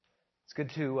It's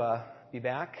good to be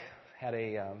back. Had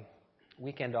a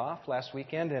weekend off last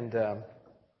weekend, and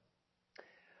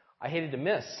I hated to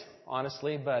miss,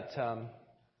 honestly, but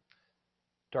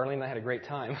Darlene and I had a great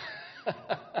time.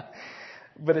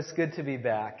 But it's good to be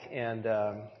back, and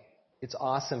it's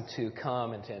awesome to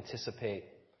come and to anticipate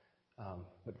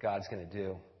what God's going to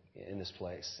do in this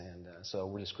place. And so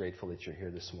we're just grateful that you're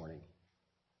here this morning.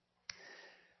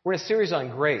 We're in a series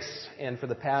on grace, and for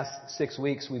the past 6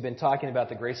 weeks, we've been talking about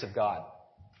the grace of God.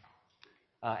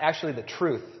 Actually, the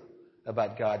truth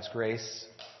about God's grace,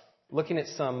 looking at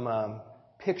some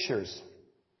pictures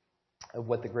of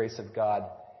what the grace of God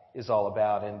is all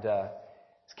about. And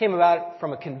this came about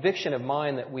from a conviction of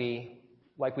mine that we,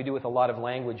 like we do with a lot of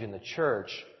language in the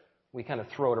church, we kind of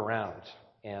throw it around.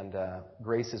 And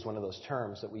grace is one of those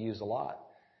terms that we use a lot,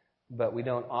 but we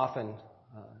don't often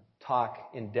talk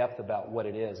in depth about what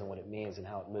it is and what it means and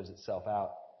how it lives itself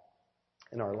out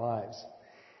in our lives.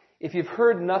 If you've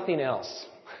heard nothing else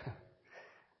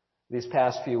these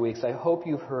past few weeks, I hope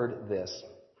you've heard this.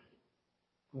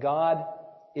 God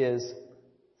is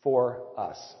for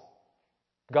us.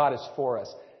 God is for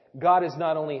us. God is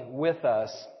not only with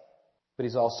us, but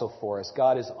He's also for us.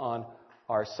 God is on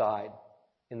our side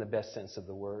in the best sense of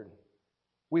the word.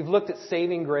 We've looked at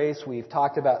saving grace. We've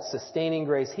talked about sustaining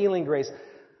grace, healing grace,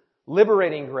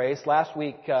 liberating grace. Last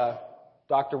week,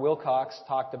 Dr. Wilcox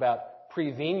talked about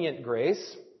prevenient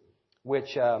grace,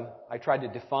 which I tried to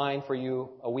define for you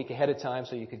a week ahead of time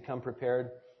so you could come prepared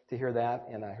to hear that.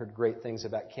 And I heard great things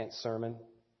about Kent's sermon.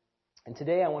 And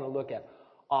today I want to look at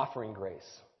offering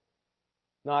grace.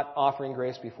 Not offering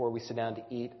grace before we sit down to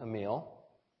eat a meal,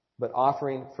 but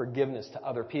offering forgiveness to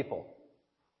other people.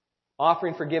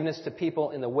 Offering forgiveness to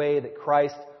people in the way that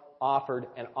Christ offered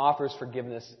and offers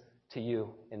forgiveness to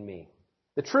you and me.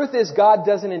 The truth is, God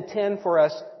doesn't intend for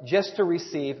us just to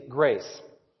receive grace.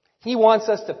 He wants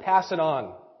us to pass it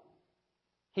on.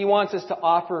 He wants us to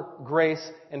offer grace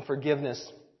and forgiveness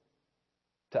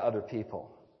to other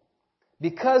people.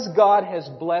 Because God has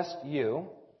blessed you,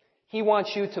 He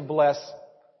wants you to bless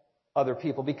other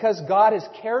people. Because God has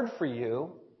cared for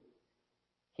you,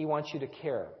 He wants you to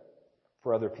care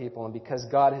for other people. And because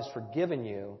God has forgiven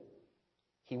you,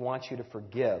 He wants you to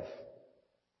forgive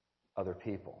other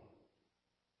people.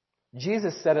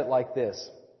 Jesus said it like this: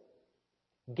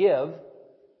 give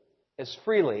as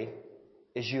freely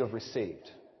as you have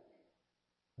received.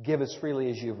 Give as freely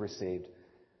as you have received.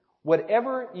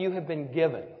 Whatever you have been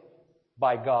given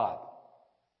by God,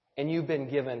 and you've been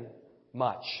given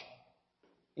much,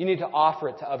 you need to offer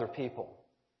it to other people.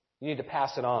 You need to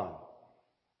pass it on.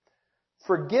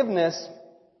 Forgiveness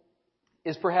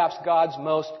is perhaps God's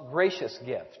most gracious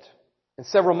gift. And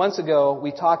several months ago,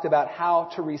 we talked about how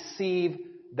to receive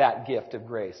that gift of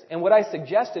grace. And what I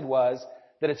suggested was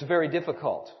that it's very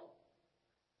difficult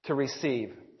to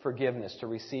receive forgiveness, to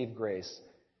receive grace.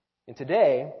 And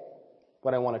today,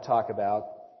 what I want to talk about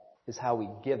is how we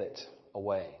give it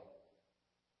away,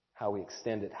 how we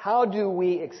extend it. How do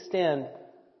we extend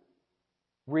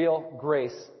real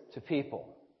grace to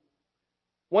people?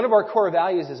 One of our core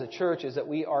values as a church is that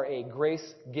we are a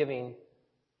grace-giving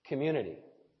community.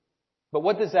 But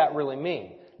what does that really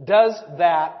mean? Does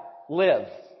that live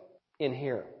in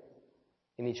here,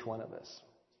 in each one of us?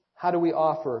 How do we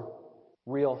offer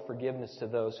real forgiveness to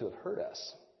those who have hurt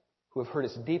us, who have hurt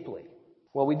us deeply?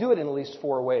 Well, we do it in at least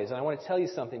 4 ways. And I want to tell you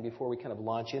something before we kind of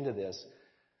launch into this.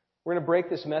 We're going to break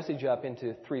this message up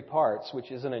into 3 parts,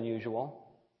 which isn't unusual.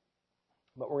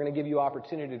 But we're going to give you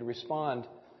opportunity to respond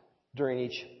during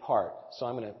each part. So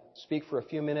I'm going to speak for a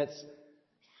few minutes.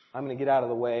 I'm going to get out of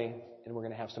the way, and we're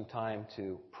going to have some time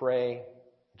to pray,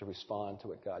 to respond to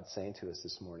what God's saying to us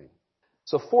this morning.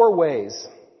 So 4 ways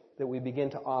that we begin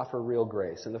to offer real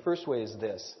grace. And the first way is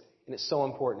this, and it's so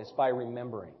important. It's by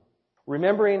remembering.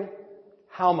 Remembering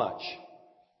how much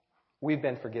we've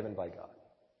been forgiven by God.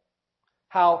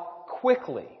 How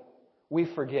quickly we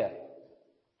forget,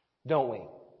 don't we?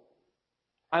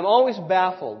 I'm always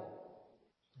baffled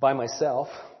by myself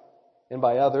and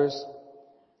by others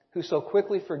who so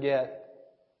quickly forget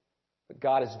what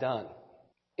God has done.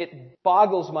 It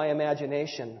boggles my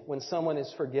imagination when someone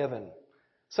is forgiven.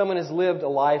 Someone has lived a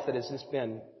life that has just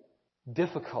been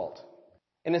difficult.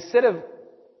 And instead of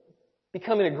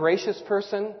becoming a gracious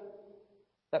person,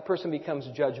 that person becomes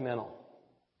judgmental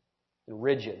and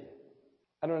rigid.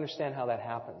 I don't understand how that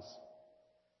happens.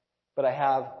 But I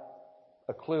have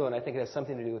a clue, and I think it has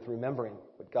something to do with remembering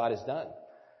what God has done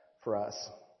for us.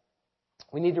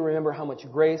 We need to remember how much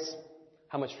grace,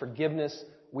 how much forgiveness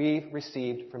we've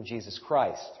received from Jesus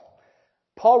Christ.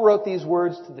 Paul wrote these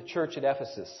words to the church at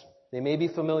Ephesus. They may be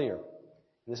familiar.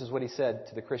 This is what he said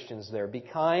to the Christians there: be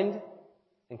kind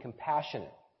and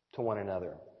compassionate to one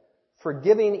another,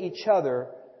 forgiving each other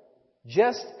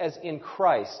just as in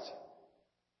Christ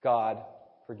God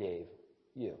forgave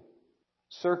you.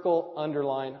 Circle,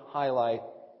 underline, highlight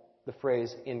the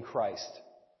phrase in Christ.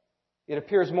 It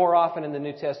appears more often in the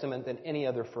New Testament than any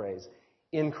other phrase.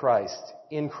 In Christ,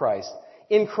 in Christ.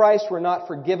 In Christ we're not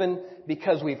forgiven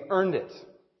because we've earned it.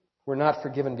 We're not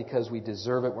forgiven because we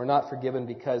deserve it. We're not forgiven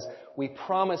because we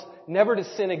promise never to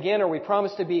sin again or we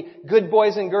promise to be good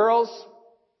boys and girls.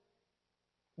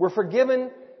 We're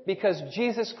forgiven because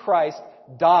Jesus Christ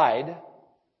died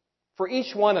for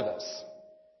each one of us.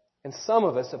 And some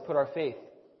of us have put our faith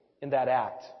in that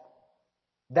act.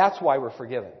 That's why we're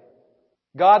forgiven.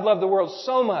 God loved the world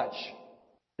so much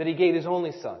that He gave His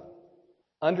only Son.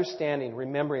 Understanding,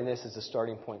 remembering this is the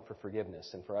starting point for forgiveness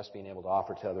and for us being able to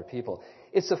offer to other people.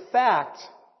 It's a fact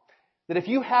that if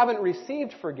you haven't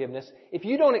received forgiveness, if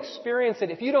you don't experience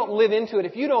it, if you don't live into it,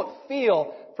 if you don't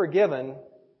feel forgiven,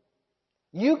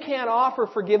 you can't offer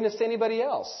forgiveness to anybody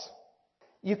else.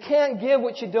 You can't give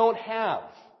what you don't have.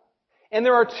 And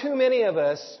there are too many of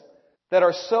us that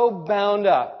are so bound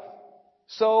up,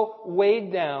 so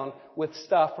weighed down with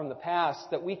stuff from the past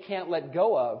that we can't let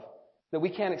go of, that we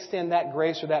can't extend that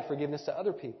grace or that forgiveness to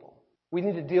other people. We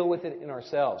need to deal with it in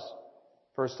ourselves,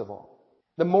 first of all.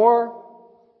 The more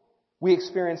we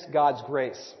experience God's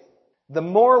grace, the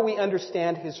more we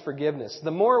understand His forgiveness,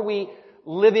 the more we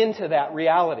live into that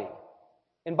reality.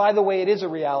 And by the way, it is a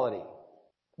reality.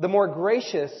 The more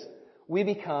gracious we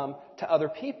become to other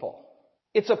people.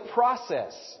 It's a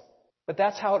process, but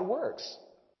that's how it works.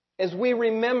 As we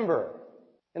remember,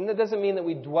 and that doesn't mean that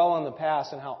we dwell on the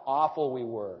past and how awful we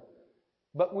were,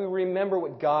 but we remember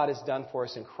what God has done for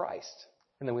us in Christ.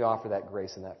 And then we offer that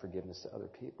grace and that forgiveness to other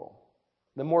people.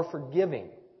 The more forgiving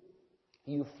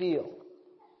you feel,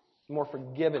 the more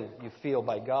forgiven you feel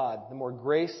by God, the more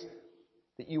grace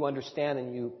that you understand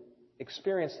and you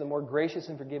experience, the more gracious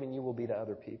and forgiving you will be to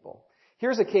other people.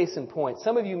 Here's a case in point.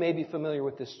 Some of you may be familiar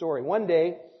with this story. One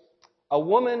day, a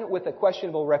woman with a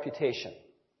questionable reputation.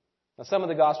 Now, some of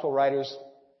the gospel writers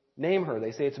name her.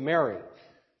 They say it's Mary.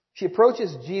 She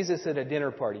approaches Jesus at a dinner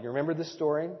party. You remember this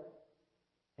story?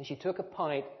 And she took a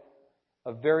pint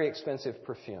of very expensive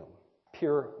perfume,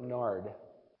 pure nard,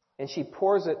 and she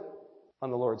pours it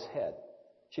on the Lord's head.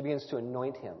 She begins to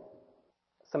anoint Him.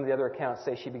 Some of the other accounts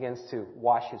say she begins to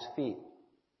wash His feet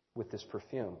with this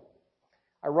perfume.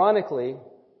 Ironically,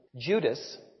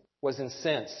 Judas was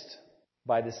incensed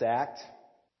by this act,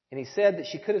 and he said that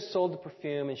she could have sold the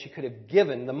perfume and she could have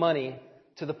given the money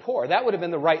to the poor. That would have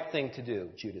been the right thing to do,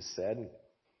 Judas said.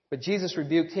 But Jesus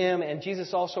rebuked him, and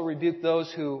Jesus also rebuked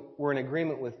those who were in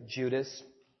agreement with Judas.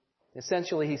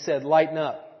 Essentially, He said, lighten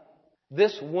up.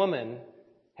 This woman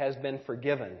has been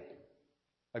forgiven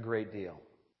a great deal.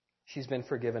 She's been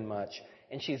forgiven much,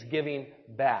 and she's giving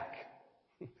back.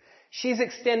 She's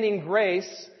extending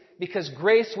grace because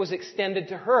grace was extended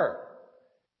to her.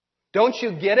 Don't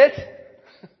you get it?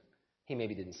 He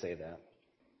maybe didn't say that.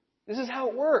 This is how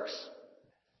it works.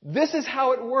 This is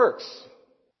how it works.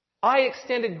 I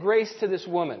extended grace to this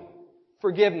woman,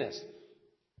 forgiveness,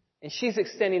 and she's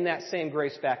extending that same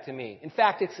grace back to me. In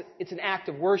fact, it's an act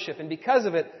of worship, and because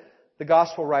of it, the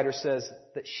gospel writer says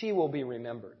that she will be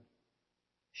remembered.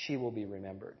 She will be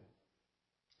remembered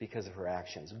because of her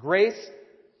actions. Grace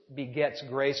begets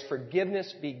grace.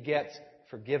 Forgiveness begets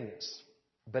forgiveness.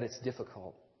 But it's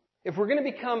difficult. If we're going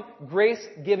to become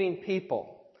grace-giving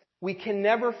people, we can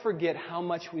never forget how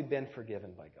much we've been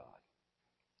forgiven by God.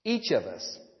 Each of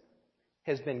us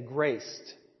has been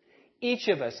graced. Each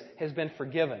of us has been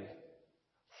forgiven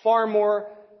far more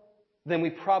than we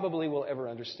probably will ever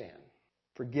understand.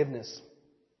 Forgiveness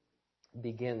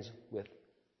begins with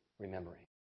remembering.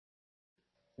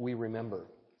 We remember,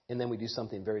 and then we do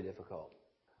something very difficult.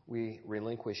 We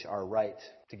relinquish our right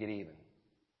to get even.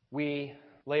 We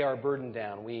lay our burden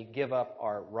down. We give up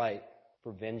our right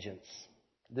for vengeance.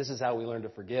 This is how we learn to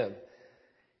forgive.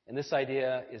 And this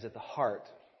idea is at the heart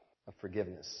of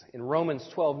forgiveness. In Romans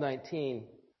 12:19,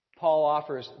 Paul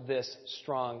offers this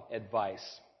strong advice.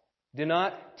 Do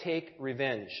not take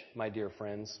revenge, my dear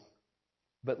friends,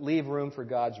 but leave room for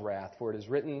God's wrath. For it is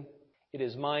written, it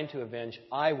is mine to avenge,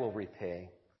 I will repay,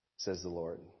 says the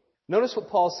Lord. Notice what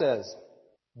Paul says.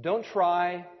 Don't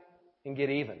try and get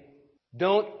even.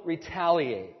 Don't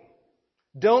retaliate.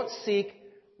 Don't seek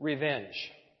revenge.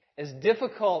 As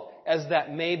difficult as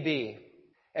that may be,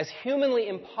 as humanly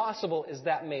impossible as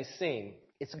that may seem,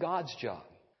 it's God's job.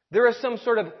 There is some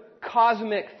sort of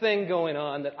cosmic thing going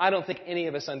on that I don't think any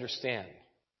of us understand.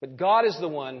 But God is the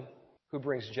one who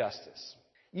brings justice.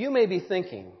 You may be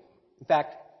thinking, in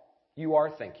fact, you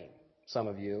are thinking, some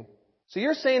of you, So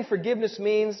you're saying forgiveness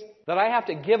means that I have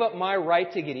to give up my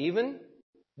right to get even?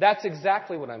 That's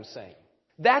exactly what I'm saying.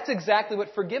 That's exactly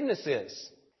what forgiveness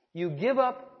is. You give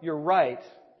up your right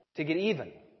to get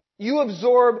even. You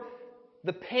absorb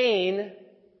the pain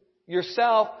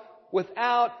yourself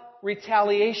without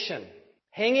retaliation.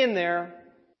 Hang in there,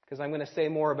 because I'm going to say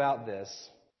more about this.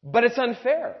 But it's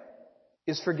unfair.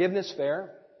 Is forgiveness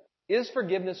fair? Is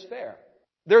forgiveness fair?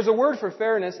 There's a word for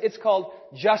fairness. It's called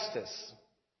justice.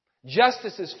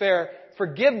 Justice is fair.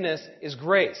 Forgiveness is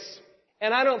grace.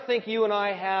 And I don't think you and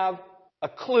I have a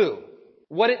clue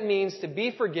what it means to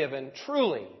be forgiven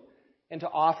truly and to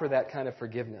offer that kind of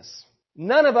forgiveness.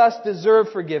 None of us deserve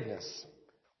forgiveness.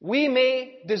 We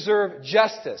may deserve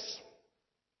justice.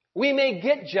 We may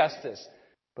get justice,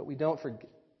 but we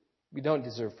don't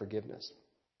deserve forgiveness.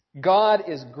 God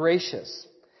is gracious,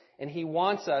 and He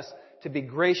wants us to be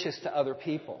gracious to other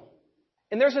people.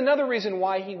 And there's another reason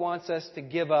why He wants us to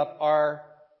give up our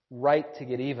right to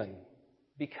get even.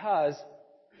 Because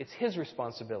it's His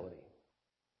responsibility.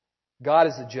 God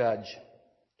is the judge.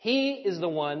 He is the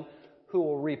one who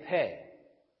will repay.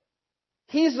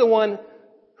 He's the one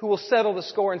who will settle the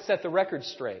score and set the record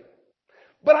straight.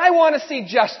 But I want to see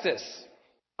justice.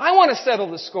 I want to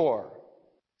settle the score.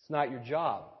 It's not your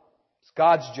job. It's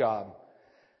God's job.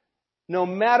 No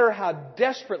matter how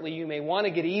desperately you may want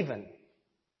to get even,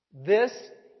 this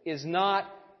is not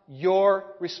your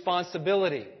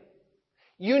responsibility.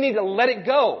 You need to let it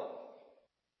go.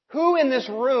 Who in this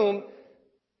room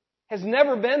has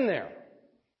never been there?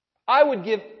 I would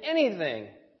give anything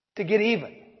to get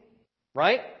even.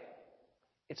 Right?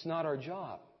 It's not our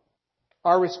job.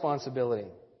 Our responsibility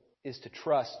is to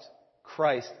trust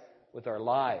Christ with our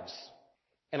lives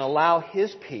and allow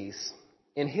His peace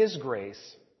and His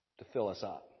grace to fill us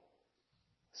up.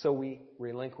 So we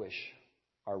relinquish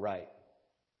our right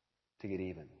to get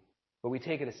even. But we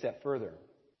take it a step further.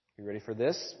 You ready for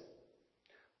this?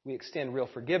 We extend real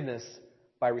forgiveness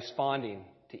by responding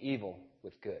to evil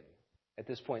with good. At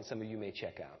this point, some of you may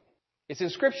check out. It's in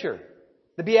Scripture.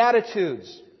 The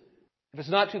Beatitudes. If it's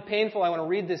not too painful, I want to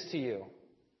read this to you.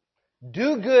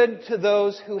 Do good to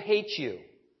those who hate you.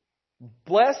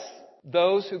 Bless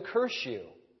those who curse you.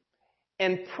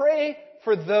 And pray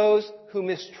for those who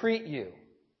mistreat you.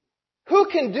 Who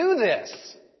can do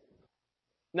this?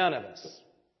 None of us.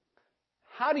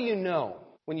 How do you know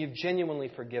when you've genuinely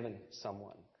forgiven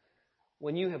someone?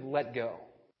 When you have let go.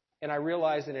 And I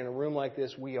realize that in a room like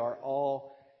this, we are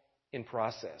all in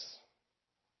process.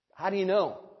 How do you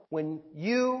know? When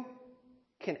you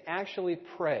can actually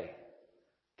pray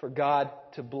for God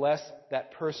to bless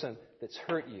that person that's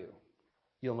hurt you,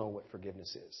 you'll know what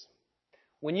forgiveness is.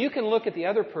 When you can look at the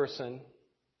other person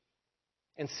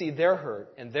and see their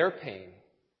hurt and their pain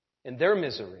and their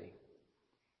misery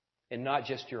and not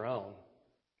just your own,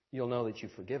 you'll know that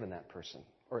you've forgiven that person,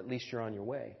 or at least you're on your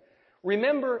way.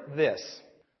 Remember this.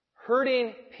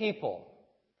 Hurting people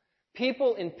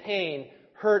in pain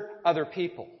hurt other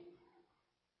people.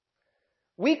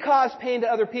 We cause pain to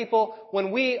other people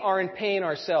when we are in pain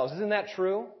ourselves. Isn't that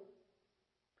true?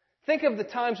 Think of the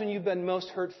times when you've been most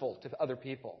hurtful to other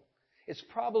people. It's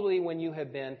probably when you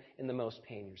have been in the most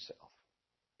pain yourself.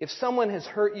 If someone has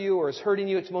hurt you or is hurting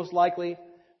you, it's most likely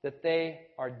that they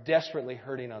are desperately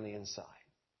hurting on the inside.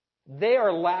 They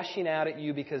are lashing out at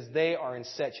you because they are in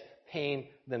such pain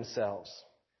themselves.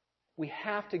 We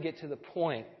have to get to the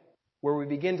point where we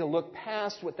begin to look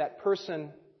past what that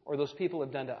person or those people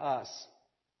have done to us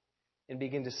and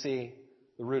begin to see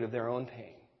the root of their own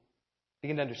pain.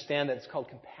 Begin to understand that it's called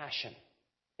compassion,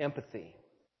 empathy.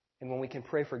 And when we can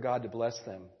pray for God to bless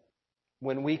them,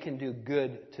 when we can do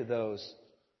good to those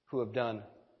who have done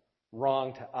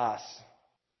wrong to us,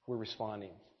 we're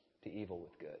responding to evil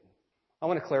with good. I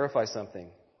want to clarify something.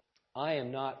 I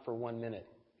am not for 1 minute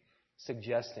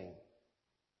suggesting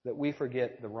that we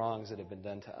forget the wrongs that have been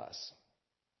done to us,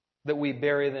 that we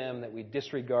bury them, that we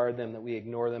disregard them, that we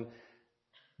ignore them.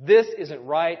 This isn't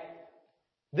right.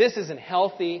 This isn't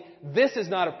healthy. This is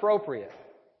not appropriate.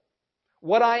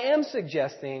 What I am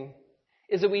suggesting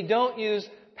is that we don't use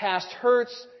past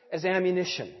hurts as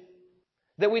ammunition.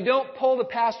 That we don't pull the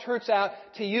past hurts out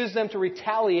to use them to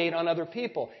retaliate on other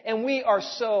people. And we are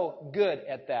so good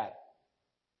at that.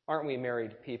 Aren't we,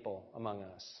 married people among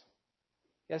us?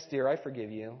 Yes, dear, I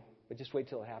forgive you, but just wait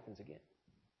till it happens again.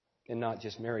 And not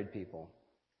just married people.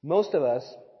 Most of us,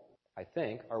 I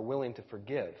think, are willing to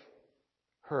forgive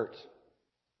hurt.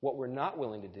 What we're not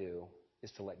willing to do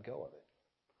is to let go of it.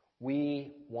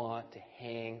 We want to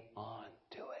hang on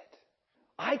to it.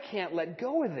 I can't let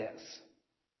go of this.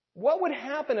 What would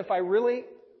happen if I really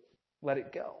let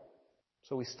it go?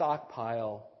 So we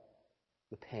stockpile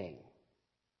the pain.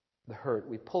 the hurt.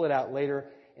 We pull it out later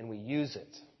and we use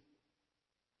it,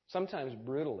 sometimes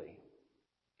brutally.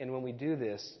 And when we do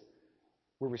this,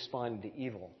 we're responding to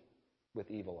evil with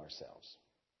evil ourselves,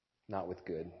 not with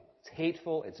good. It's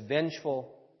hateful, it's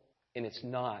vengeful, and it's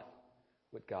not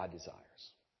what God desires.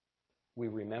 We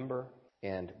remember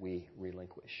and we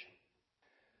relinquish.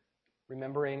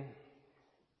 Remembering,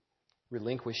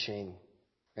 relinquishing,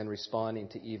 and responding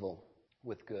to evil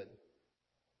with good.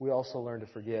 We also learn to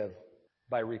forgive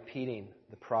by repeating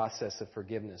the process of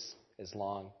forgiveness as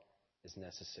long as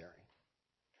necessary.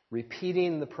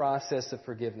 Repeating the process of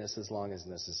forgiveness as long as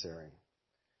necessary.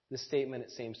 This statement,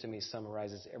 it seems to me,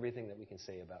 summarizes everything that we can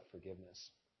say about forgiveness.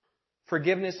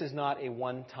 Forgiveness is not a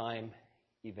one-time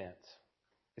event.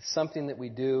 It's something that we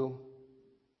do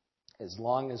as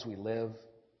long as we live,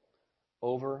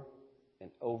 over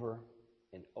and over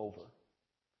and over,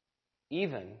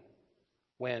 even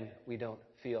when we don't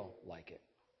feel like it.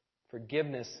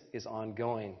 Forgiveness is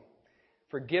ongoing.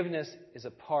 Forgiveness is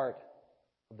a part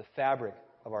of the fabric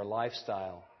of our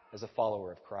lifestyle as a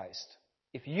follower of Christ.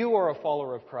 If you are a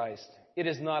follower of Christ, it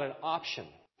is not an option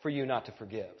for you not to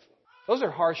forgive. Those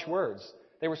are harsh words.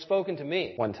 They were spoken to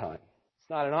me one time. It's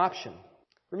not an option.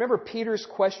 Remember Peter's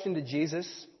question to Jesus?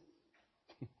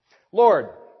 Lord,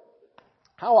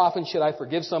 how often should I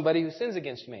forgive somebody who sins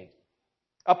against me?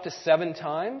 Up to 7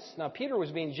 times? Now, Peter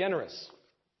was being generous,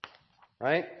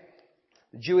 right?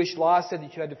 The Jewish law said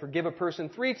that you had to forgive a person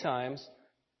 3 times.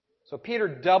 So Peter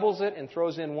doubles it and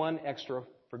throws in 1 extra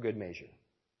for good measure.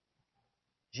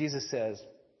 Jesus says,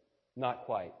 not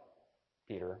quite,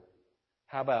 Peter.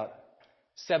 How about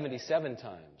 77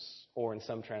 times? Or in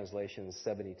some translations,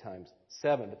 70 times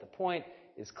 7. But the point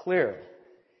is clear.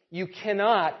 You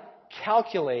cannot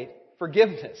calculate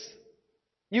forgiveness.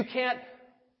 You can't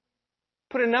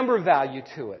put a number value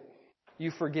to it.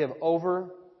 You forgive over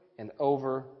and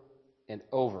over and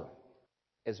over,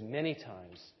 as many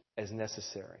times as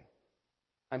necessary.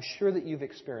 I'm sure that you've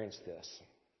experienced this.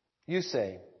 You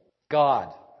say,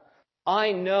 God,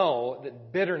 I know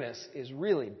that bitterness is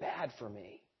really bad for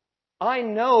me. I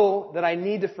know that I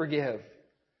need to forgive.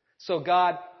 So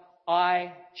God,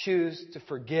 I choose to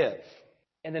forgive.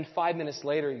 And then 5 minutes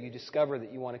later, you discover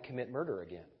that you want to commit murder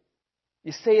again.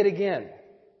 You say it again.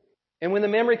 And when the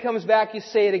memory comes back, you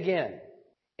say it again.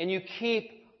 And you keep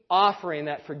offering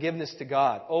that forgiveness to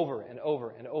God over and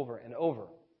over and over and over.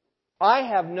 I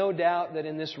have no doubt that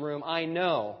in this room, I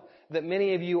know that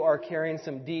many of you are carrying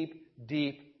some deep,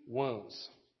 deep wounds.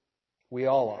 We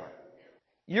all are.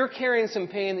 You're carrying some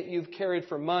pain that you've carried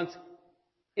for months,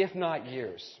 if not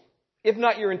years, if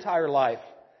not your entire life.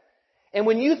 And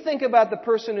when you think about the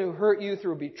person who hurt you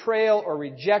through betrayal or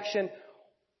rejection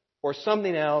or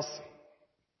something else,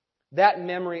 that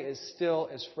memory is still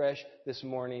as fresh this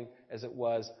morning as it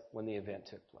was when the event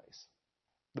took place.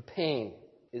 The pain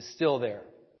is still there.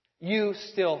 You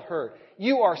still hurt.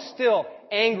 You are still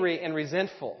angry and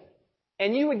resentful.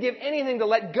 And you would give anything to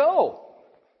let go.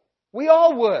 We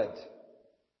all would.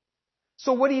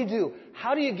 So what do?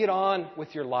 How do you get on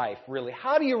with your life, really?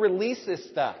 How do you release this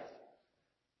stuff?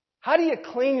 How do you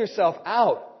clean yourself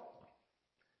out?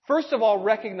 First of all,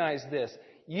 recognize this.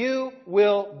 You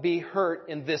will be hurt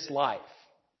in this life.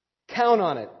 Count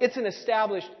on it. It's an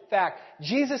established fact.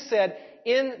 Jesus said,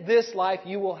 in this life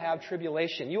you will have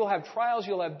tribulation. You will have trials.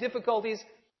 You'll have difficulties.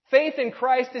 Faith in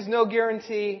Christ is no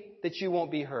guarantee that you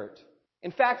won't be hurt.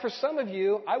 In fact, for some of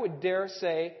you, I would dare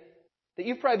say that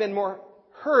you've probably been more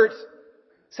hurt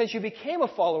since you became a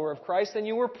follower of Christ than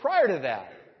you were prior to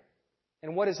that.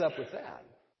 And what is up with that?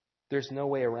 There's no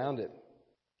way around it.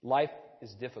 Life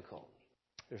is difficult.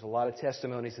 There's a lot of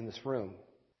testimonies in this room.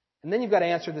 And then you've got to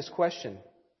answer this question.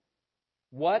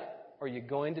 What are you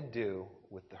going to do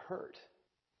with the hurt?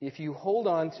 If you hold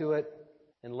on to it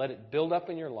and let it build up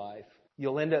in your life,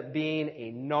 you'll end up being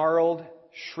a gnarled,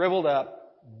 shriveled up,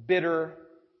 bitter,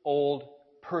 old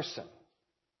person.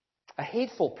 A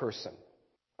hateful person.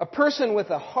 A person with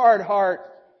a hard heart,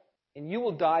 and you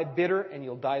will die bitter and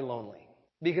you'll die lonely.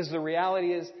 Because the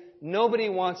reality is, nobody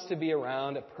wants to be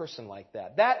around a person like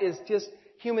that. That is just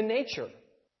human nature.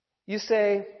 You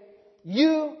say,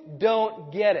 you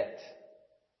don't get it.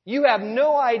 You have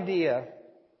no idea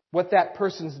what that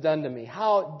person's done to me,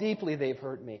 how deeply they've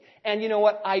hurt me. And you know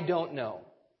what? I don't know.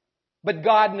 But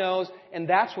God knows, and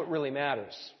that's what really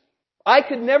matters. I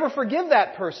could never forgive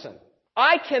that person.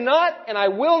 I cannot and I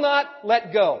will not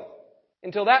let go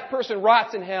until that person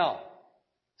rots in hell.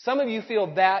 Some of you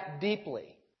feel that deeply.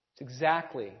 It's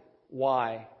exactly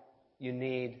why you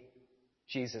need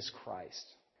Jesus Christ.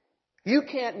 You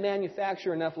can't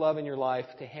manufacture enough love in your life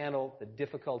to handle the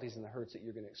difficulties and the hurts that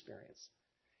you're going to experience.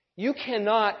 You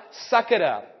cannot suck it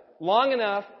up, long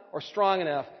enough or strong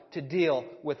enough to deal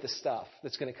with the stuff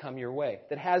that's going to come your way,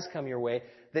 that has come your way,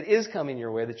 that is coming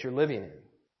your way, that you're living in.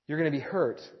 You're going to be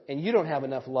hurt, and you don't have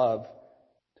enough love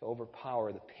to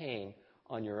overpower the pain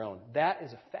on your own. That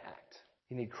is a fact.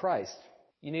 You need Christ.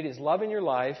 You need His love in your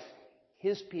life,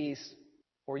 His peace,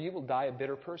 or you will die a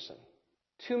bitter person.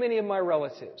 Too many of my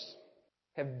relatives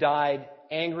have died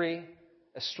angry,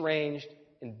 estranged,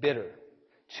 and bitter.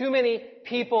 Too many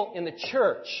people in the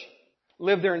church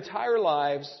live their entire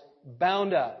lives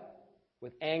bound up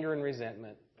with anger and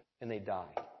resentment, and they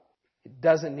die. It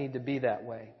doesn't need to be that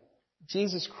way.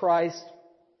 Jesus Christ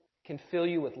can fill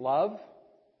you with love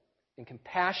and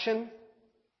compassion,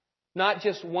 not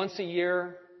just once a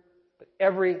year, but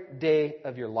every day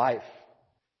of your life.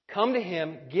 Come to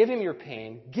Him, give Him your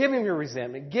pain, give Him your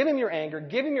resentment, give Him your anger,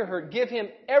 give Him your hurt, give Him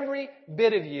every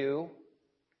bit of you,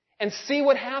 and see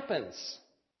what happens.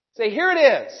 Say, here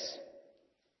it is.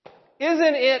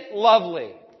 Isn't it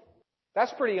lovely?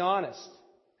 That's pretty honest.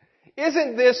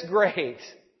 Isn't this great?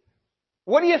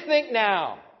 What do you think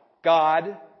now,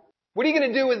 God? What are you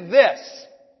going to do with this?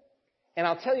 And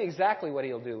I'll tell you exactly what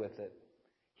He'll do with it.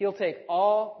 He'll take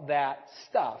all that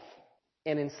stuff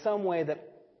and in some way that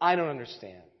I don't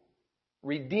understand,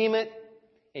 redeem it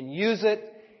and use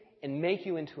it and make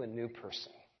you into a new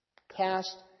person.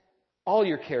 Cast all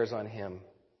your cares on Him,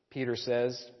 Peter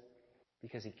says,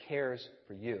 because He cares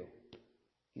for you.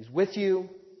 He's with you.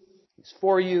 He's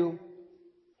for you.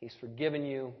 He's forgiven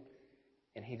you.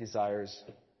 And He desires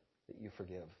that you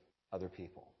forgive other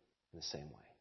people in the same way.